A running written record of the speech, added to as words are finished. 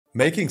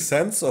Making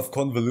sense of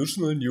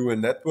convolutional neural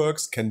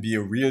networks can be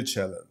a real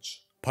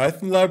challenge.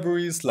 Python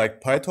libraries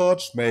like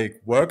PyTorch make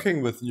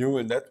working with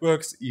neural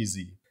networks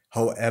easy.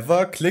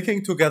 However,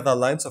 clicking together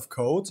lines of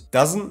code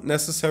doesn't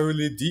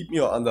necessarily deepen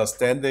your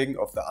understanding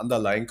of the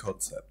underlying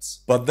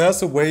concepts. But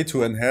there's a way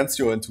to enhance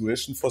your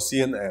intuition for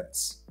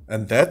CNNs.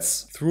 And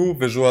that's through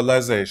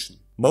visualization.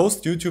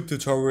 Most YouTube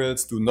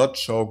tutorials do not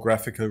show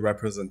graphical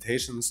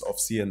representations of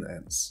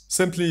CNNs,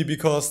 simply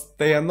because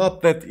they are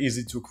not that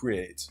easy to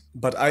create.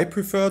 But I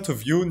prefer to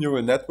view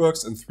neural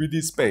networks in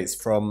 3D space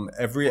from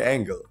every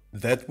angle.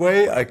 That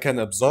way I can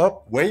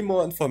absorb way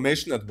more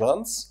information at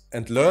once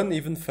and learn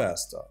even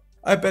faster.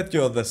 I bet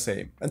you're the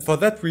same. And for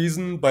that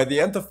reason, by the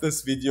end of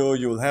this video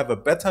you'll have a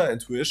better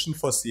intuition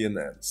for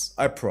CNNs.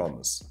 I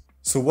promise.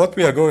 So what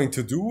we are going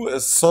to do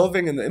is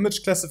solving an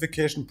image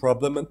classification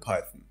problem in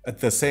Python. At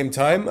the same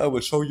time, I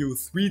will show you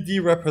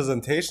 3D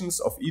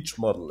representations of each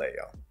model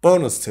layer.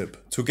 Bonus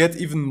tip: to get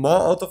even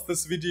more out of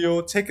this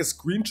video, take a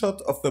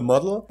screenshot of the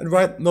model and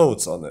write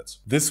notes on it.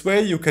 This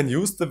way you can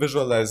use the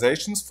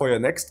visualizations for your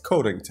next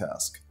coding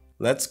task.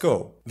 Let's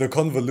go. The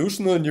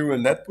convolutional neural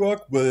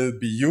network will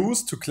be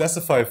used to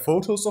classify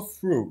photos of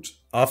fruit.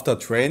 After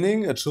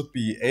training, it should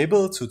be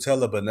able to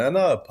tell a banana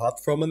apart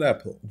from an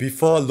apple.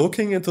 Before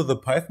looking into the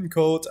Python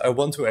code, I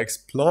want to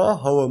explore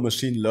how a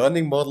machine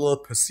learning model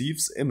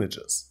perceives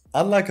images.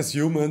 Unlike as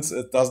humans,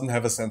 it doesn't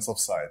have a sense of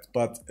sight,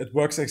 but it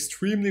works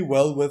extremely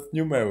well with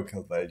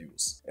numerical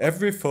values.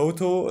 Every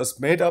photo is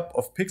made up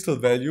of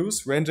pixel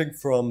values ranging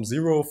from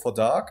 0 for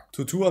dark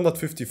to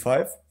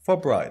 255 for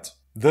bright.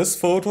 This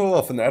photo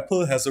of an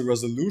apple has a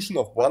resolution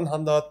of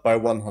 100 by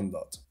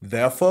 100.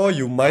 Therefore,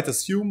 you might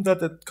assume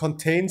that it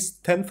contains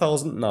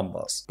 10,000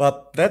 numbers.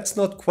 But that's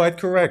not quite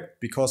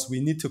correct, because we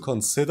need to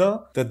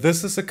consider that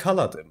this is a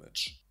colored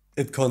image.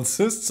 It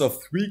consists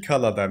of 3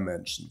 color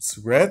dimensions,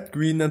 red,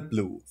 green and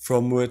blue,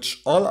 from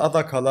which all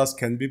other colors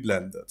can be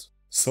blended.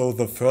 So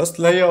the first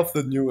layer of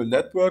the neural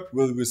network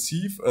will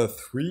receive a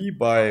 3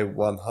 by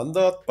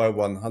 100 by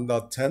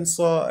 100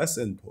 tensor as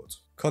input,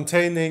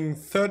 containing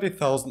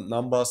 30,000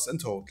 numbers in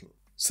total.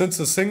 Since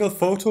a single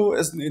photo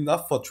isn't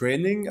enough for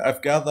training,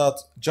 I've gathered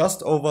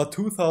just over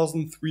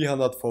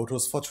 2,300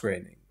 photos for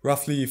training.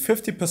 Roughly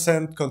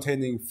 50%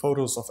 containing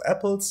photos of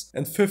apples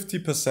and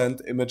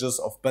 50% images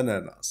of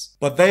bananas.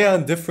 But they are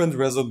in different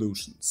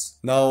resolutions.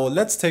 Now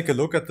let's take a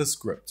look at the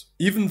script.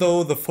 Even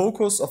though the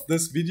focus of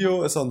this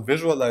video is on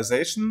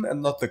visualization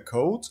and not the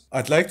code,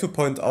 I'd like to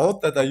point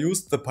out that I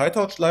used the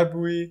PyTorch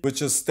library,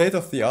 which is state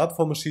of the art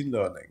for machine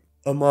learning.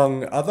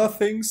 Among other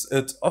things,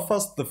 it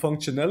offers the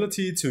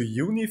functionality to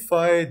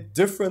unify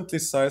differently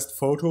sized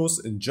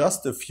photos in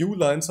just a few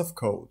lines of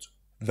code.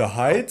 The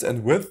height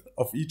and width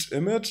of each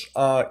image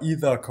are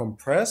either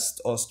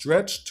compressed or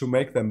stretched to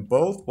make them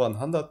both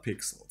 100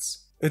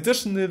 pixels.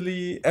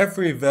 Additionally,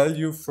 every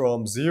value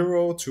from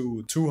 0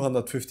 to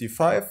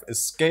 255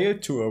 is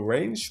scaled to a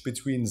range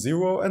between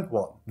 0 and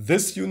 1.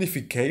 This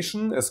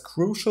unification is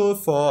crucial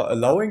for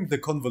allowing the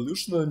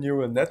convolutional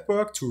neural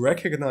network to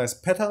recognize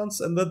patterns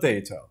in the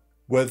data.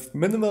 With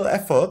minimal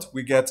effort,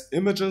 we get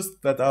images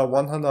that are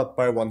 100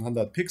 by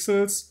 100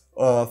 pixels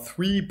or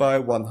 3 by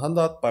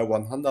 100 by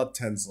 100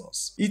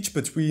 tensors, each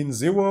between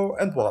 0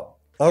 and 1.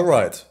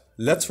 Alright,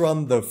 let's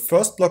run the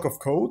first block of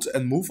code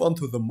and move on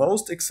to the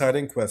most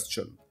exciting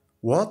question.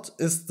 What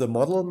is the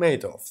model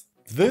made of?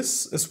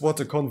 This is what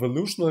a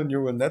convolutional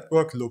neural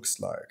network looks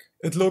like.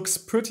 It looks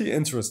pretty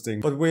interesting,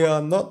 but we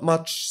are not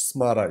much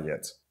smarter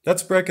yet.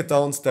 Let's break it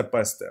down step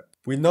by step.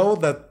 We know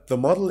that the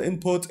model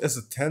input is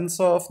a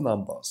tensor of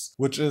numbers,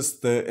 which is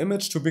the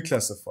image to be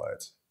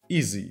classified.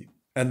 Easy.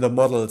 And the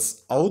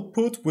model's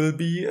output will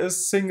be a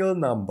single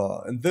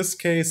number, in this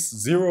case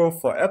 0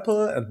 for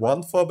apple and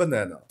 1 for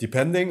banana,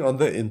 depending on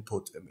the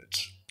input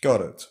image.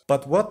 Got it.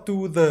 But what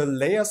do the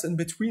layers in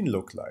between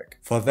look like?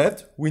 For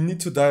that, we need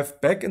to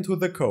dive back into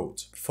the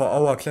code. For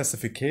our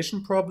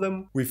classification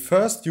problem, we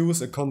first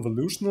use a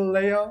convolutional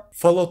layer,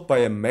 followed by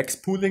a max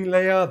pooling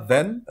layer,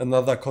 then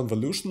another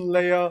convolutional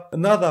layer,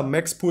 another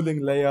max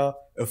pooling layer,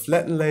 a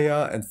flatten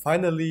layer, and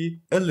finally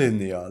a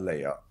linear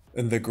layer.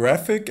 In the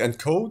graphic and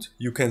code,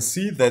 you can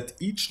see that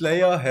each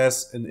layer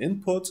has an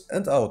input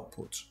and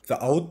output.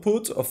 The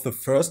output of the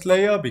first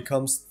layer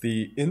becomes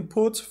the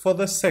input for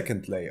the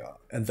second layer,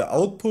 and the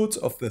output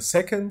of the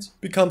second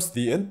becomes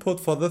the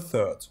input for the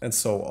third, and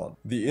so on.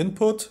 The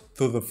input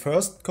to the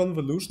first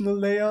convolutional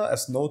layer,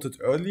 as noted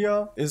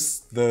earlier,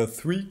 is the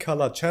 3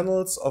 color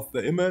channels of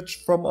the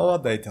image from our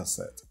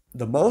dataset.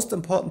 The most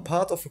important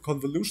part of a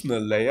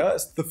convolutional layer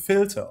is the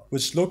filter,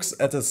 which looks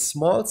at a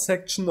small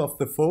section of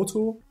the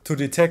photo to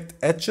detect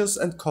edges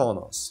and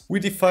corners. We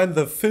define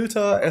the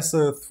filter as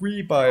a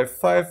 3 by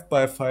 5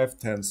 by 5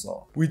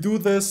 tensor. We do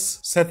this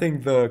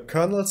setting the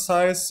kernel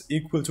size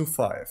equal to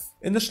 5.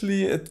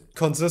 Initially, it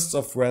consists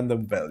of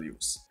random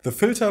values. The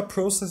filter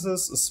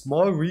processes a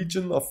small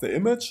region of the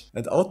image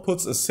and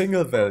outputs a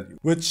single value,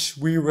 which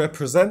we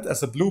represent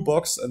as a blue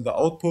box in the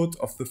output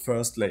of the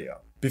first layer.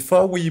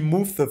 Before we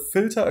move the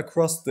filter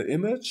across the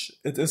image,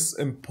 it is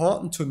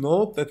important to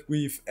note that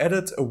we've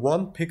added a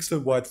 1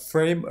 pixel wide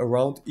frame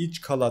around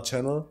each color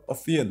channel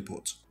of the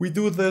input. We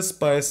do this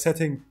by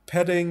setting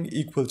padding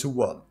equal to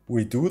 1.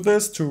 We do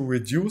this to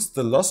reduce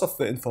the loss of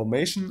the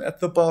information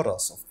at the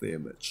borders of the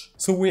image.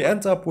 So we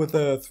end up with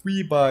a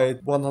 3 by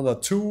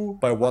 102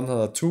 by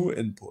 102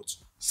 input.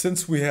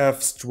 Since we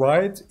have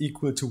stride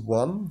equal to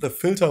 1, the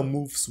filter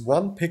moves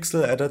 1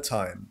 pixel at a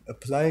time,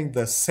 applying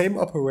the same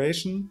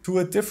operation to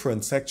a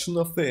different section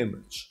of the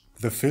image.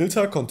 The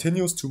filter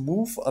continues to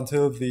move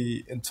until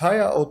the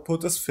entire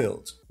output is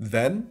filled.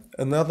 Then,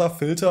 another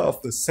filter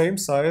of the same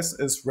size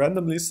is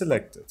randomly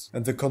selected,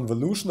 and the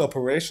convolution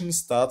operation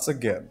starts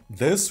again.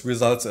 This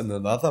results in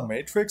another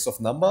matrix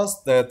of numbers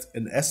that,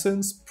 in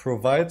essence,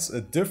 provides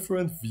a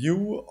different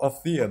view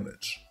of the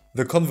image.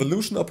 The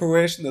convolution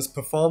operation is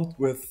performed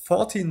with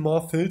 14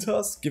 more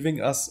filters, giving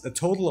us a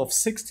total of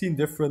 16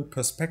 different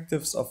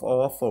perspectives of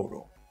our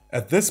photo.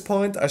 At this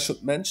point, I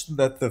should mention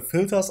that the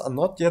filters are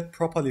not yet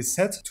properly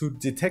set to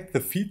detect the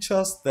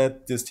features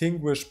that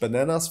distinguish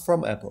bananas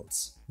from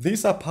apples.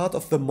 These are part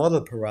of the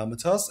model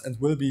parameters and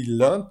will be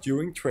learned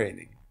during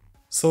training.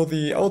 So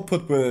the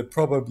output will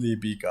probably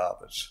be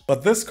garbage.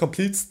 But this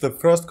completes the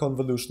first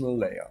convolutional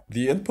layer.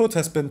 The input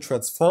has been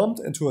transformed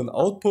into an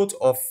output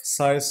of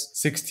size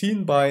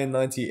 16 by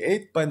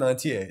 98 by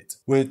 98,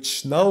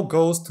 which now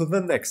goes to the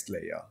next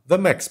layer, the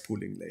max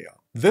pooling layer.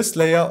 This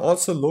layer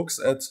also looks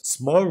at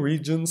small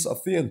regions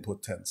of the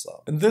input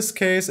tensor. In this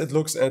case, it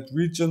looks at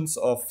regions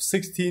of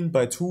 16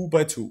 by 2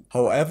 by 2.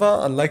 However,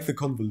 unlike the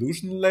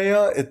convolution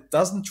layer, it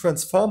doesn't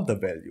transform the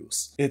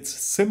values. It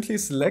simply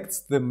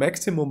selects the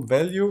maximum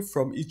value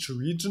from each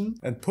region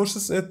and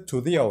pushes it to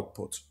the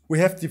output. We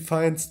have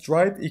defined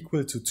stride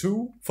equal to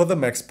 2 for the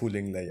max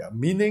pooling layer,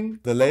 meaning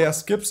the layer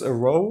skips a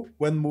row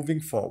when moving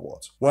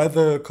forward. While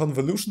the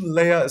convolution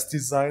layer is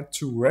designed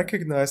to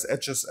recognize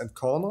edges and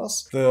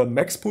corners, the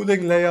max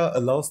pooling layer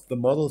allows the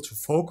model to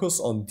focus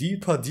on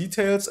deeper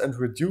details and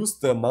reduce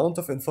the amount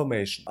of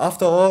information.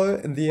 After all,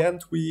 in the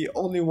end, we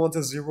only want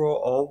a 0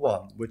 or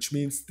 1, which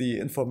means the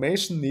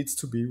information needs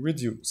to be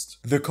reduced.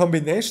 The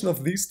combination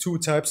of these two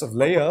types of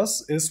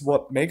layers is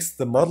what makes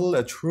the model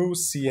a true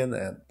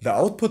CNN. The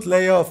output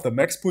layer of the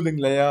max pooling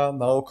layer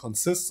now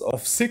consists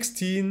of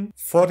 16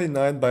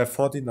 49 by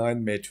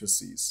 49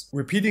 matrices.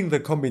 Repeating the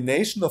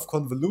combination of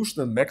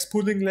convolution and max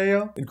pooling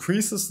layer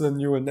increases the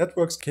neural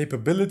network's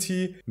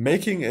capability,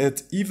 making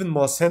it even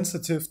more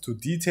sensitive to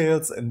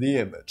details in the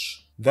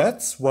image.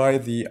 That's why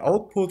the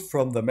output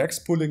from the max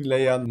pooling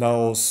layer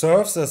now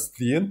serves as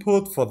the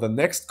input for the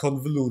next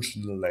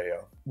convolutional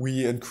layer.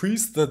 We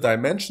increase the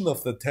dimension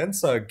of the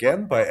tensor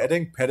again by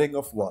adding padding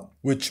of 1,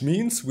 which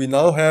means we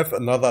now have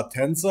another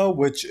tensor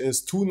which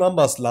is 2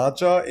 numbers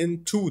larger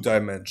in 2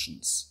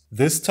 dimensions.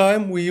 This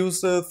time we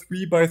use a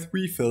 3 by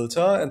 3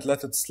 filter and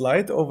let it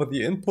slide over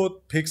the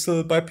input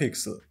pixel by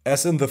pixel.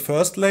 As in the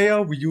first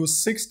layer, we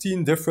use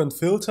 16 different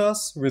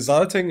filters,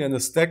 resulting in a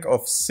stack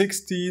of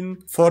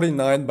 16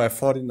 49 by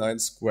 49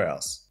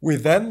 squares. We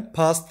then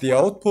passed the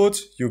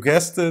output, you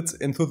guessed it,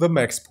 into the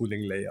max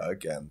pooling layer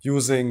again,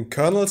 using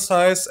kernel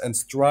size and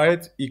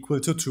stride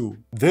equal to 2.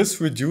 This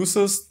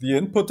reduces the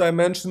input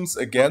dimensions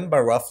again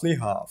by roughly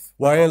half.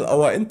 While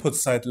our input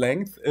side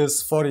length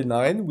is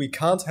 49, we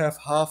can't have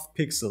half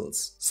pixels.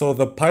 So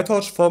the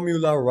PyTorch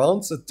formula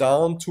rounds it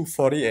down to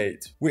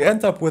 48. We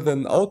end up with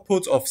an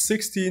output of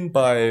 16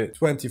 by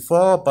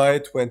 24 by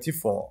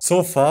 24.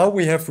 So far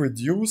we have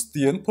reduced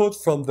the input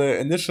from the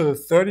initial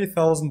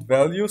 30,000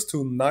 values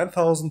to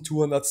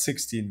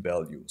 9,216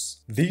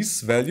 values.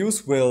 These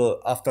values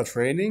will, after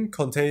training,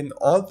 contain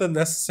all the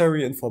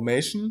necessary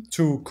information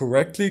to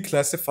correctly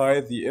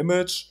classify the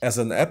image as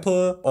an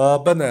apple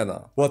or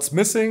banana. What's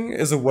missing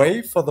is a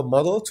way for the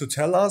model to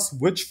tell us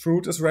which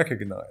fruit is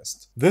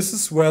recognized. This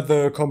is where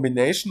the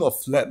combination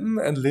of flatten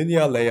and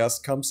linear layers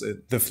comes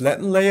in. The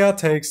flatten layer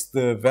takes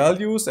the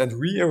values and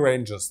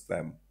rearranges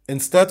them.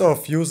 Instead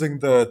of using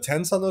the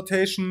tensor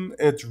notation,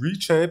 it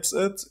reshapes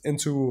it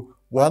into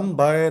 1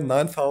 by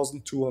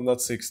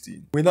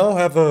 9,216. We now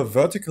have a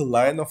vertical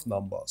line of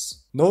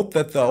numbers. Note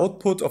that the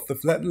output of the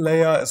flatten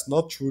layer is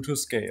not true to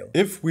scale.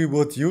 If we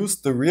would use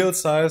the real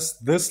size,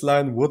 this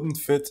line wouldn't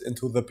fit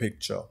into the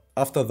picture.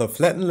 After the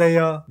flatten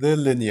layer, the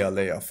linear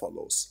layer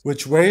follows,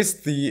 which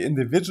weighs the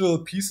individual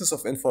pieces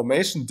of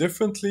information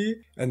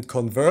differently and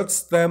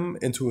converts them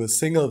into a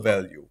single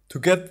value. To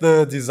get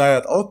the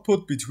desired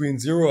output between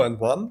 0 and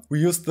 1,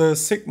 we use the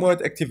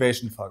sigmoid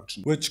activation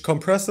function, which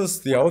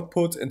compresses the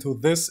output into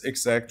this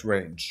exact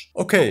range.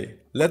 Okay,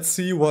 let's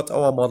see what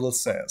our model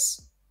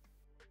says.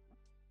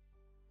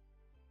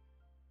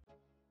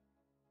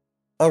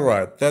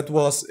 Alright, that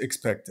was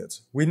expected.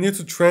 We need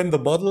to train the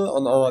model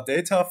on our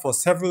data for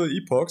several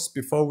epochs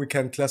before we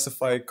can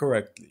classify it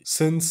correctly.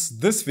 Since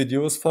this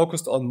video is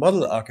focused on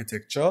model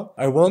architecture,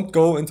 I won't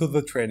go into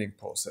the training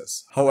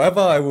process. However,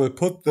 I will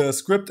put the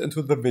script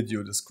into the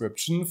video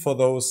description for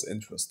those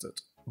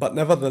interested. But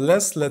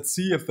nevertheless, let's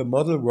see if the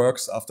model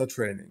works after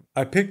training.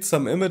 I picked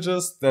some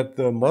images that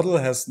the model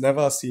has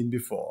never seen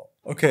before.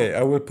 Okay,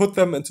 I will put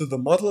them into the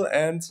model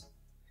and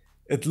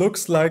it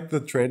looks like the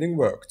training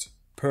worked.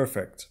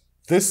 Perfect.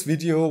 This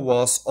video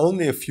was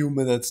only a few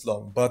minutes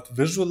long, but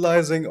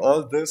visualizing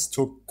all this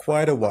took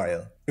quite a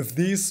while. If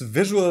these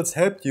visuals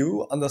helped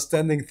you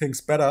understanding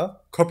things better,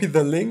 copy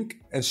the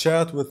link and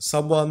share it with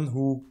someone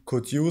who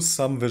could use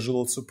some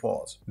visual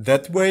support.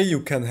 That way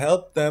you can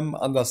help them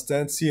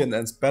understand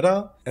CNNs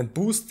better and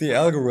boost the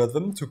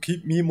algorithm to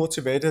keep me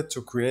motivated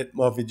to create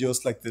more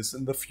videos like this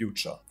in the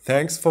future.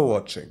 Thanks for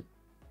watching.